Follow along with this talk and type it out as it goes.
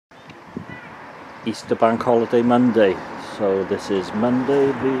Easter Bank Holiday Monday. So this is Monday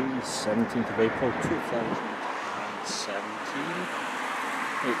the 17th of April 2017.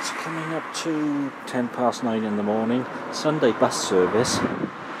 It's coming up to 9:10 in the morning. Sunday bus service.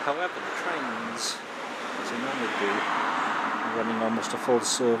 However, the trains, as they normally do, are running almost a full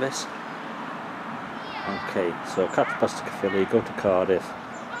service. Okay, so catch the bus to Caerphilly, go to Cardiff,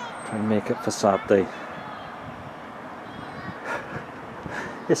 try and make it for Saturday.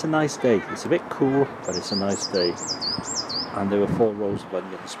 It's a nice day. It's a bit cool, but it's a nice day. And there were 4 rows of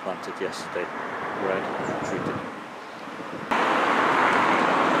onions planted yesterday. Red, treated.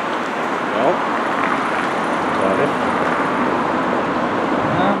 Well, got it.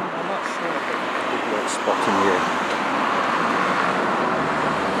 I'm not sure if there's a big red spot in here.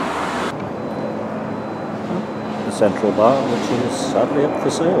 The central bar, which is sadly up for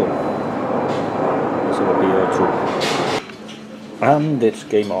sale. So it'll be here too. And it's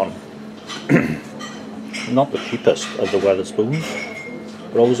game on. Not the cheapest of the Wetherspoons,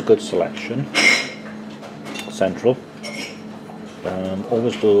 but always a good selection. Central.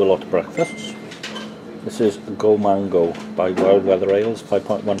 Always do a lot of breakfasts. This is Go Mango by Wild Weather Ales,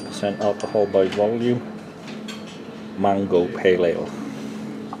 5.1% alcohol by volume. Mango Pale Ale.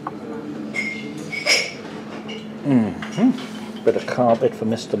 Bit of carpet for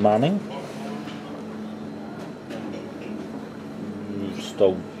Mr. Manning.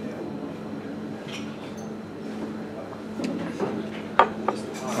 Stone.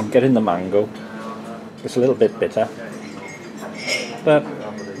 I'm getting the mango. It's a little bit bitter, but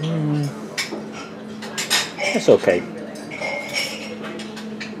it's okay.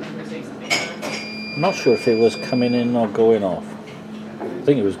 I'm not sure if it was coming in or going off. I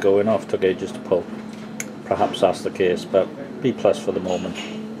think it was going off, took ages to pull. Perhaps that's the case, but B+ for the moment.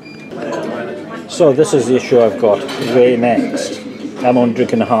 So this is the issue I've got. Way next. I'm only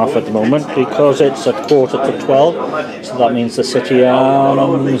drinking a half at the moment because it's a 11:45, so that means the City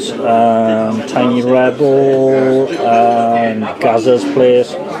Arms, Tiny Rebel, and Gaza's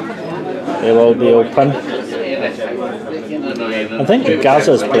place, they'll all be open. I think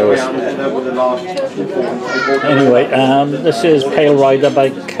Gaza's place. Anyway, this is Pale Rider by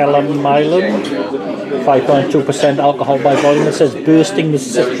Kellam Island, 5.2% alcohol by volume. It says bursting with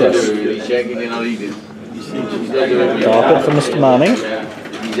citrus. Carpet for Mr. Manning.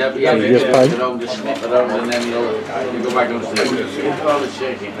 Previous pint.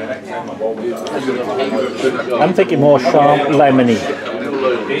 I'm thinking more sharp lemony.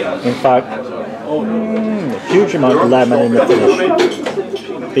 In fact, huge amount of lemon in the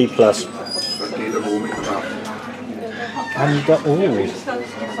finish. B+. And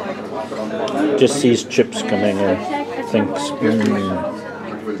just these chips coming in. Thinks.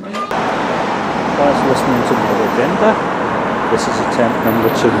 Whilst listening to the agenda, this is attempt number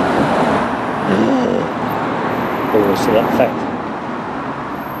 2. Always to that effect.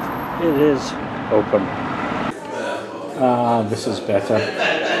 It is open. This is better.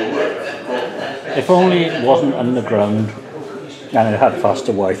 If only it wasn't underground and it had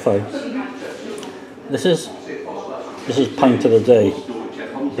faster Wi-Fi. This is pint of the day.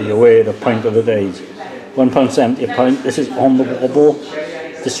 Be aware of pint of the days. £1.70 a pint. This is on the wobble.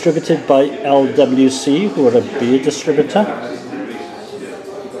 Distributed by LWC, who are a beer distributor.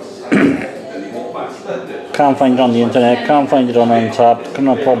 Can't find it on the internet, can't find it on Untapped, can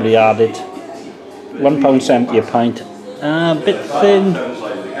I probably add it. £1.70 a pint. A bit thin,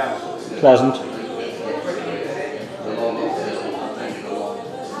 pleasant.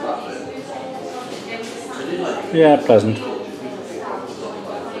 Yeah, pleasant.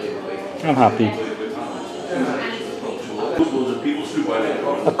 I'm happy.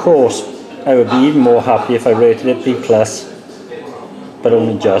 Of course, I would be even more happy if I rated it B+, but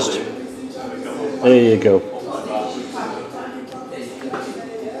only just. There you go.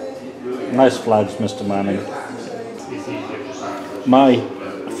 Nice flags, Mr. Manning. My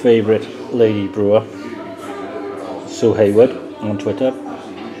favourite lady brewer, Sue Hayward, on Twitter,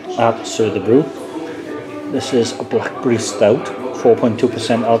 @SirTheBrew. This is a blackberry stout,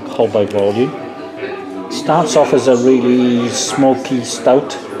 4.2% alcohol by volume. Starts off as a really smoky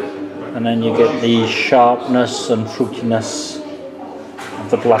stout, and then you get the sharpness and fruitiness of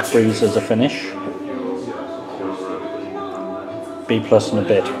the blackberries as a finish. B+ in a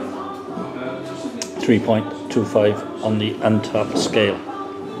bit. 3.25 on the Untapped scale.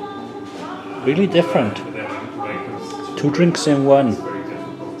 Really different. 2 drinks in one.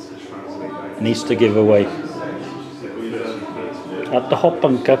 An Easter giveaway at the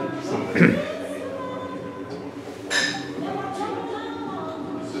Hopbunker.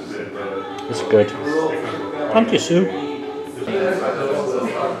 It's good. Thank you, Sue.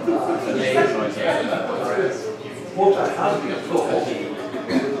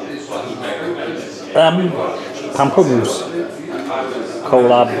 Pamplemousse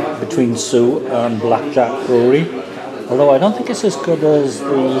collab between Sue and Blackjack Brewery. Although I don't think it's as good as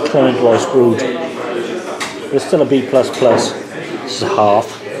the Clement Lois brewed. But it's still a B++. This is half.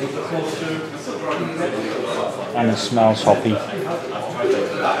 And it smells hoppy.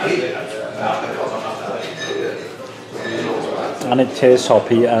 And it tastes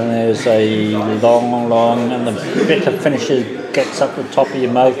hoppy, and there's a long, and the bitter finishes gets up the top of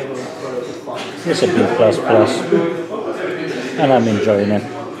your mouth. It's a B++, and I'm enjoying it.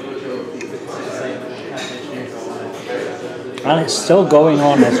 And it's still going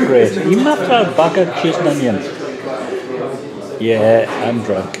on, that's great. Even after a bag of cheese and onion. Yeah, I'm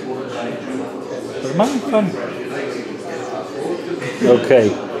drunk. But I'm having fun. Okay,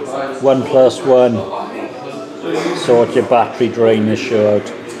 1+1. Sort your battery drain issue out.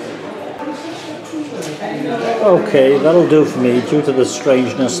 Okay, that'll do for me due to the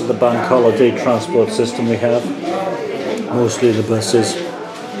strangeness of the bank holiday transport system we have. Mostly the buses.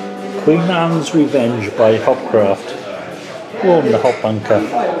 Queen Anne's Revenge by Hopcraft. Warm the Hopbunker.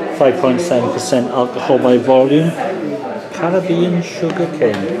 5.7% alcohol by volume. Caribbean sugar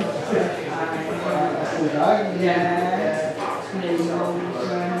cane.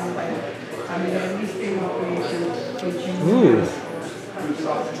 Ooh.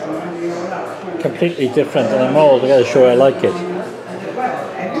 Completely different, and I'm not altogether sure I like it.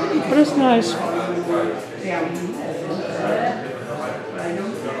 But it's nice.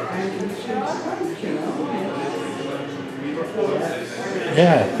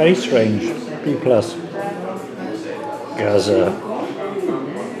 Yeah, very strange. B+. Gaza.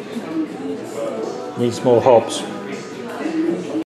 Needs more hops.